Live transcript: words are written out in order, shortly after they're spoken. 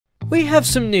We have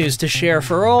some news to share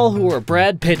for all who are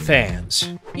Brad Pitt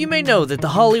fans. You may know that the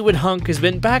Hollywood hunk has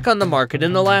been back on the market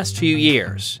in the last few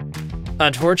years.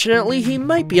 Unfortunately, he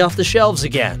might be off the shelves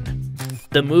again.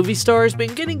 The movie star has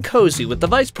been getting cozy with the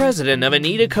vice president of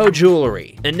Anita Co.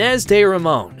 Jewelry, Ines de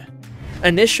Ramon.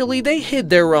 Initially, they hid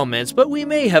their romance, but we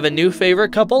may have a new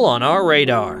favorite couple on our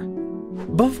radar.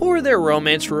 Before their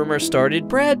romance rumors started,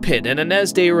 Brad Pitt and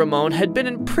Ines de Ramon had been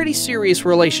in pretty serious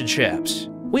relationships.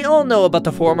 We all know about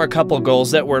the former couple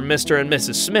goals that were Mr. and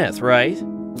Mrs. Smith, right?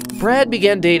 Brad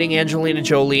began dating Angelina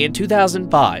Jolie in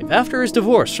 2005 after his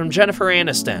divorce from Jennifer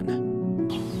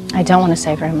Aniston. I don't want to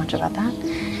say very much about that,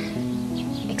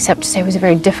 except to say it was a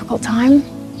very difficult time,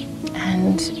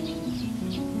 and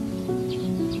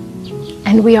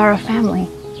we are a family,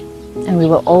 and we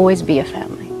will always be a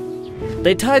family.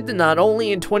 They tied the knot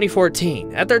only in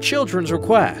 2014 at their children's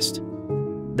request.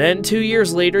 Then 2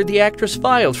 years later, the actress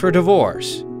filed for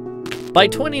divorce. By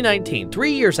 2019,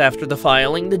 3 years after the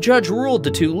filing, the judge ruled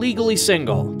the two legally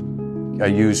single. I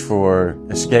use for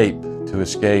escape, to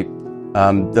escape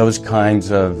those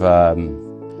kinds of,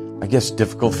 I guess,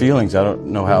 difficult feelings. I don't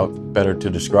know how better to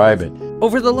describe it.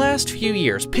 Over the last few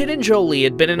years, Pitt and Jolie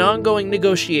had been in ongoing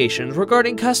negotiations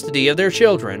regarding custody of their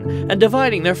children and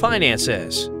dividing their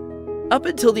finances. Up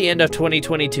until the end of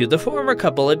 2022, the former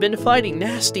couple had been fighting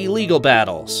nasty legal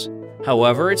battles.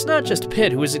 However, it's not just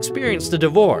Pitt who has experienced a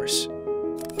divorce.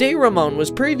 De Ramon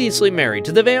was previously married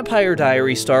to the Vampire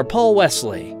Diaries star Paul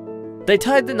Wesley. They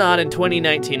tied the knot in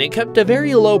 2019 and kept a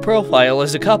very low profile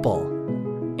as a couple.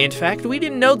 In fact, we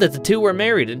didn't know that the two were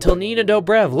married until Nina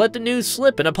Dobrev let the news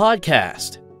slip in a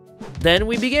podcast. Then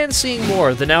we began seeing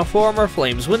more of the now former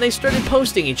flames when they started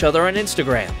posting each other on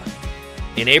Instagram.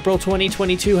 In April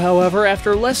 2022, however,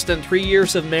 after less than 3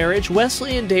 years of marriage,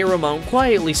 Wesley and De Ramon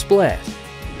quietly split.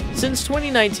 Since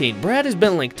 2019, Brad has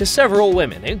been linked to several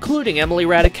women, including Emily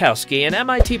Ratajkowski and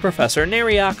MIT professor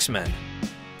Neri Oxman.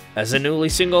 As a newly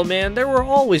single man, there were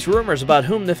always rumors about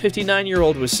whom the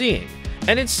 59-year-old was seeing,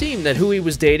 and it seemed that who he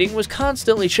was dating was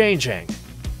constantly changing.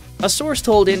 A source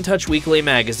told In Touch Weekly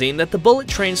magazine that the Bullet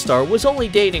Train star was only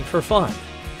dating for fun.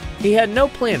 He had no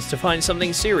plans to find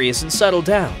something serious and settle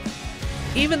down.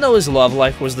 Even though his love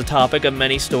life was the topic of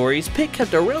many stories, Pitt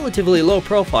kept a relatively low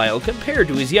profile compared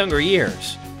to his younger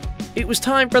years. It was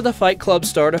time for the Fight Club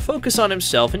star to focus on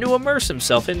himself and to immerse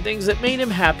himself in things that made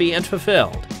him happy and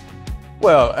fulfilled.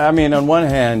 Well, I mean, on one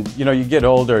hand, you know, you get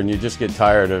older and you just get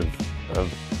tired of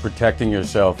protecting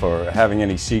yourself or having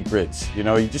any secrets. You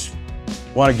know, you just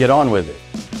want to get on with it.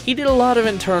 He did a lot of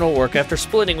internal work after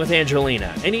splitting with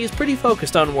Angelina, and he is pretty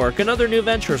focused on work and other new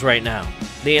ventures right now,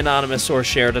 the anonymous source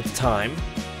shared at the time.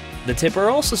 The tipper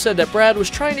also said that Brad was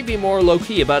trying to be more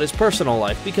low-key about his personal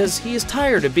life because he is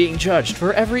tired of being judged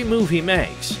for every move he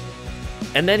makes.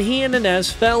 And then he and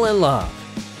Ines fell in love.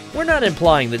 We're not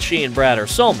implying that she and Brad are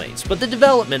soulmates, but the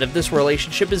development of this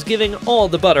relationship is giving all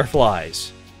the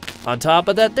butterflies. On top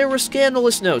of that, there were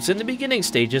scandalous notes in the beginning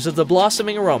stages of the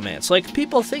blossoming romance, like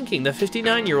people thinking the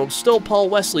 59-year-old stole Paul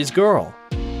Wesley's girl.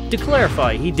 To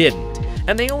clarify, he didn't,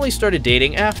 and they only started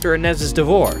dating after Inez's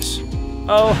divorce.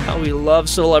 Oh, how we love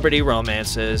celebrity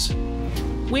romances.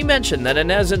 We mentioned that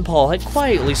Ines and Paul had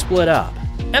quietly split up.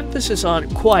 Emphasis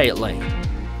on quietly.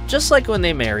 Just like when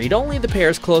they married, only the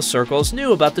pair's close circles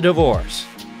knew about the divorce.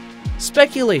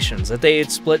 Speculations that they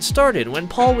had split started when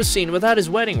Paul was seen without his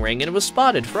wedding ring and was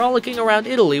spotted frolicking around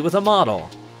Italy with a model.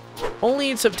 Only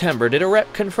in September did a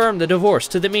rep confirm the divorce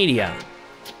to the media.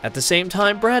 At the same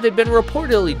time, Brad had been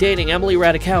reportedly dating Emily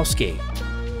Ratajkowski.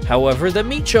 However, the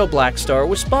Meet Joe Black star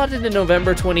was spotted in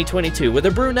November 2022 with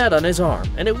a brunette on his arm,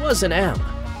 and it was an M.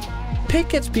 Pitt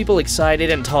gets people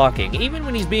excited and talking, even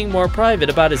when he's being more private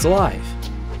about his life.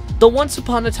 The Once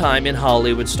Upon a Time in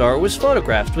Hollywood star was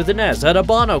photographed with Ines at a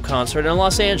Bono concert in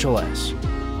Los Angeles.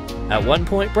 At one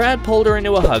point, Brad pulled her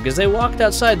into a hug as they walked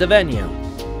outside the venue.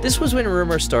 This was when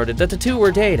rumors started that the two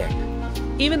were dating.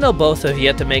 Even though both have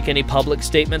yet to make any public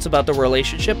statements about the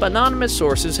relationship, anonymous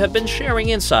sources have been sharing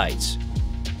insights.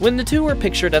 When the two were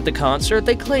pictured at the concert,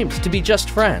 they claimed to be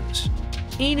just friends.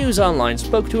 E! News Online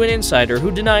spoke to an insider who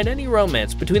denied any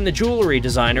romance between the jewelry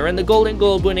designer and the Golden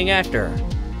Globe-winning actor.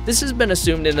 This has been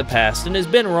assumed in the past and has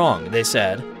been wrong, they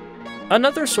said.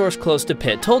 Another source close to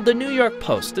Pitt told the New York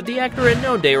Post that the actor had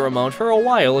known De Ramon for a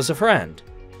while as a friend.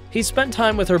 He's spent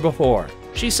time with her before.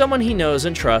 She's someone he knows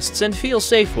and trusts and feels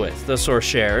safe with, the source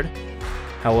shared.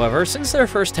 However, since their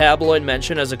first tabloid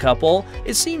mention as a couple,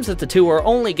 it seems that the two are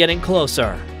only getting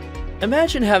closer.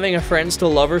 Imagine having a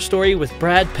friends-to-lover story with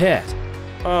Brad Pitt.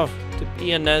 Oh, to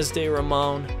be Ines de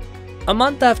Ramon. A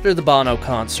month after the Bono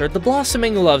concert, the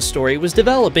blossoming love story was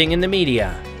developing in the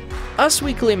media. Us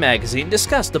Weekly magazine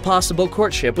discussed the possible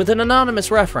courtship with an anonymous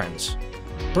reference.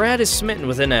 Brad is smitten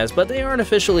with Ines, but they aren't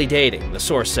officially dating, the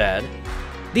source said.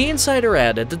 The insider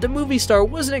added that the movie star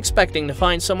wasn't expecting to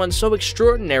find someone so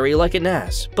extraordinary like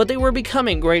Ines, but they were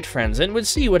becoming great friends and would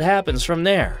see what happens from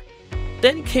there.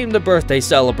 Then came the birthday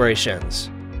celebrations.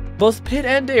 Both Pitt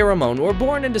and de Ramon were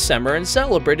born in December and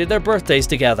celebrated their birthdays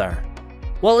together.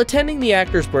 While attending the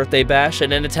actor's birthday bash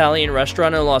at an Italian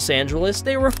restaurant in Los Angeles,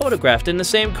 they were photographed in the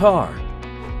same car.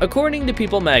 According to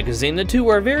People magazine, the two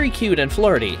are very cute and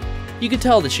flirty. You could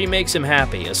tell that she makes him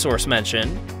happy, a source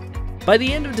mentioned. By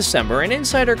the end of December, an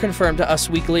insider confirmed to Us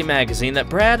Weekly magazine that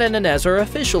Brad and Ines are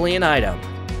officially an item.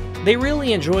 They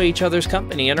really enjoy each other's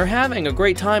company and are having a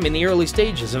great time in the early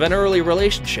stages of an early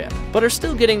relationship, but are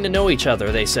still getting to know each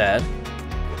other, they said.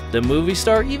 The movie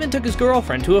star even took his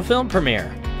girlfriend to a film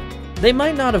premiere. They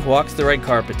might not have walked the red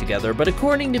carpet together, but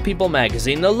according to People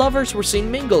magazine, the lovers were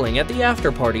seen mingling at the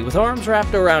after-party with arms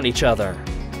wrapped around each other.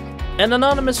 An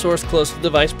anonymous source close to the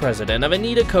vice president of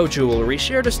Anita Co. Jewelry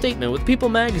shared a statement with People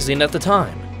magazine at the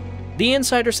time. The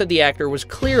insider said the actor was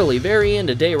clearly very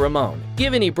into de Ramon,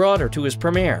 given he brought her to his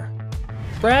premiere.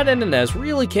 Brad and Ines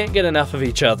really can't get enough of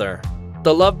each other.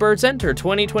 The lovebirds entered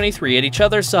 2023 at each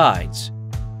other's sides.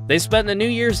 They spent the New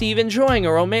Year's Eve enjoying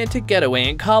a romantic getaway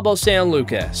in Cabo San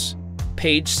Lucas.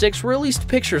 Page 6 released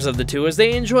pictures of the two as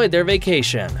they enjoyed their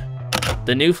vacation.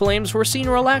 The new flames were seen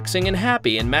relaxing and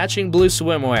happy in matching blue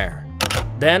swimwear.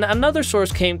 Then another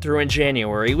source came through in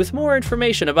January with more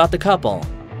information about the couple.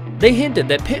 They hinted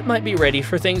that Pitt might be ready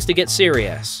for things to get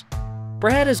serious.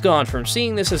 Brad has gone from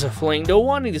seeing this as a fling to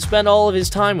wanting to spend all of his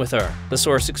time with her, the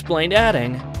source explained,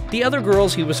 adding, "The other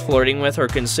girls he was flirting with or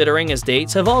considering as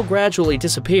dates have all gradually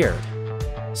disappeared."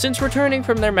 Since returning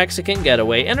from their Mexican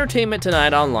getaway, Entertainment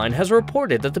Tonight Online has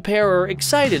reported that the pair are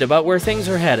excited about where things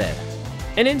are headed.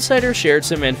 An insider shared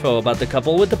some info about the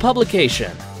couple with the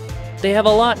publication. They have a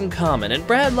lot in common, and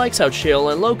Brad likes how chill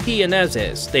and low-key Ines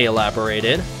is, they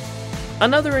elaborated.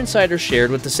 Another insider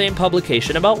shared with the same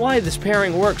publication about why this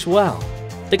pairing works well.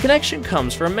 The connection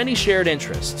comes from many shared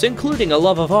interests, including a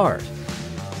love of art.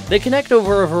 They connect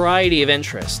over a variety of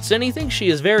interests, and he thinks she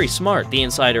is very smart, the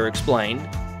insider explained.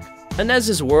 Ines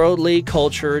is worldly,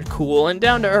 cultured, cool, and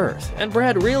down-to-earth, and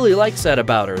Brad really likes that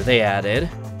about her, they added.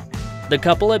 The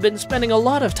couple have been spending a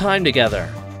lot of time together.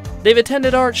 They've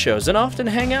attended art shows and often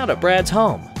hang out at Brad's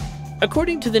home.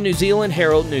 According to the New Zealand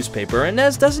Herald newspaper,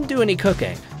 Ines doesn't do any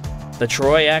cooking. The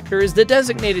Troy actor is the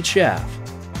designated chef.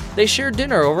 They share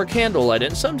dinner over candlelight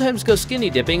and sometimes go skinny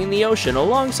dipping in the ocean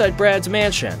alongside Brad's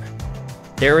mansion.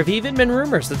 There have even been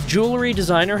rumors that the jewelry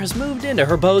designer has moved into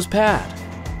her beau's pad.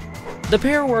 The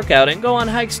pair work out and go on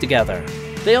hikes together.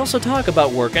 They also talk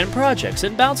about work and projects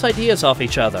and bounce ideas off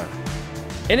each other.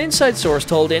 An inside source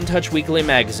told In Touch Weekly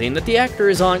magazine that the actor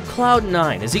is on cloud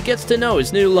 9 as he gets to know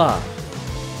his new love.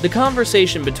 The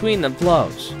conversation between them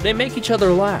flows. They make each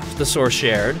other laugh, the source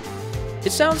shared.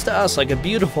 It sounds to us like a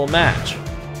beautiful match.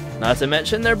 Not to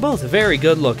mention they're both very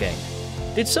good looking.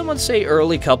 Did someone say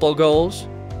early couple goals?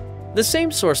 The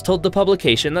same source told the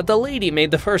publication that the lady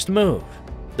made the first move.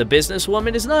 The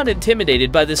businesswoman is not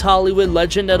intimidated by this Hollywood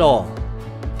legend at all.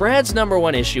 Brad's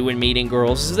 #1 issue in meeting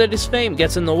girls is that his fame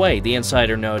gets in the way, the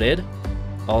insider noted.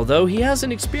 Although he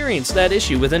hasn't experienced that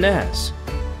issue with Ines.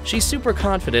 She's super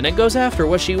confident and goes after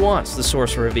what she wants, the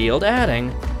source revealed,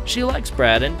 adding, she likes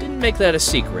Brad and didn't make that a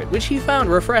secret, which he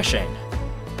found refreshing.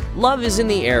 Love is in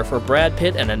the air for Brad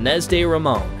Pitt and Ines de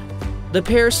Ramon. The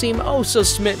pair seem oh so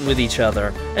smitten with each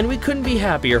other, and we couldn't be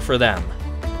happier for them.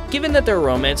 Given that their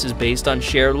romance is based on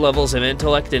shared levels of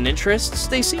intellect and interests,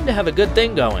 they seem to have a good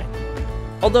thing going.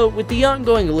 Although, with the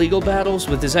ongoing legal battles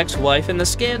with his ex-wife and the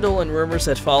scandal and rumors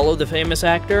that follow the famous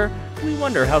actor, we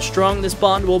wonder how strong this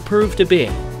bond will prove to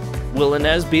be. Will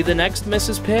Ines be the next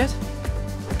Mrs. Pitt?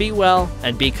 Be well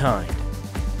and be kind.